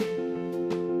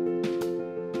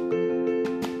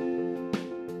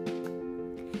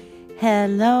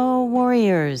Hello,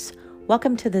 warriors.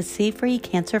 Welcome to the C-Free,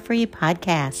 Cancer-Free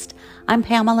podcast. I'm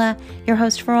Pamela, your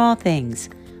host for all things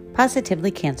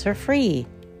positively cancer-free.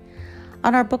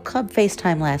 On our book club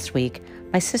FaceTime last week,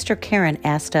 my sister Karen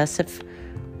asked us if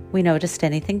we noticed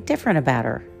anything different about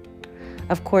her.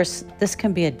 Of course, this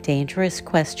can be a dangerous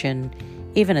question,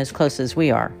 even as close as we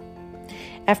are.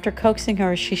 After coaxing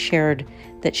her, she shared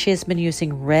that she has been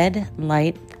using red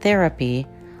light therapy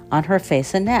on her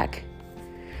face and neck.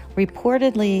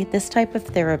 Reportedly, this type of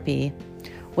therapy,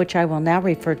 which I will now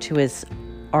refer to as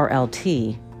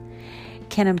RLT,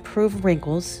 can improve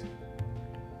wrinkles,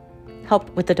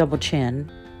 help with the double chin,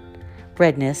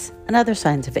 redness, and other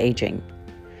signs of aging.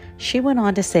 She went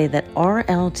on to say that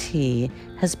RLT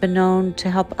has been known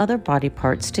to help other body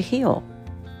parts to heal.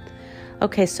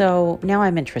 Okay, so now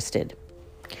I'm interested.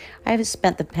 I have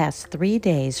spent the past 3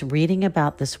 days reading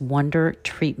about this wonder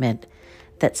treatment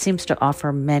that seems to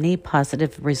offer many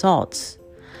positive results,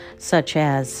 such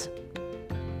as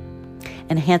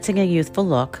enhancing a youthful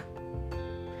look,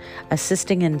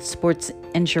 assisting in sports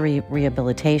injury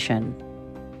rehabilitation,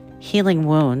 healing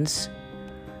wounds,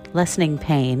 lessening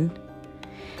pain,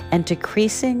 and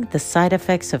decreasing the side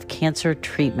effects of cancer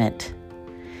treatment.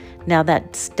 Now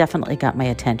that's definitely got my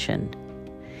attention.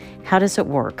 How does it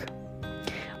work?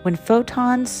 When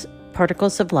photons,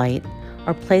 particles of light,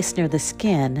 are placed near the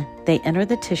skin, they enter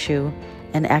the tissue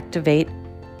and activate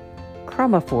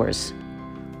chromophores,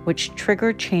 which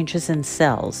trigger changes in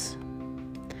cells.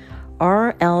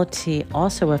 RLT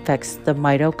also affects the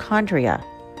mitochondria,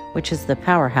 which is the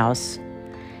powerhouse,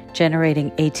 generating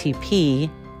ATP,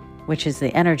 which is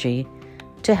the energy,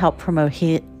 to help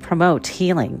promote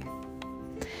healing.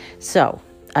 So,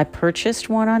 I purchased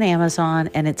one on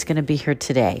Amazon and it's going to be here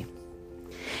today.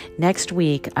 Next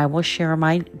week, I will share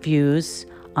my views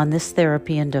on this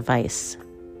therapy and device.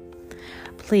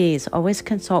 Please always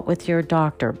consult with your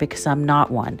doctor because I'm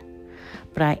not one,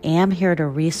 but I am here to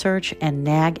research and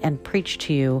nag and preach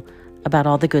to you about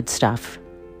all the good stuff.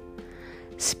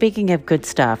 Speaking of good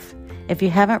stuff, if you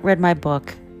haven't read my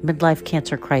book, Midlife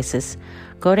Cancer Crisis,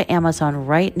 go to Amazon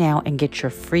right now and get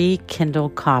your free Kindle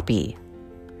copy.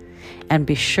 And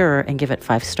be sure and give it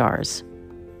 5 stars.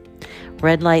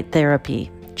 Red light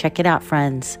therapy. Check it out,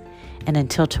 friends. And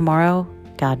until tomorrow,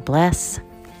 God bless.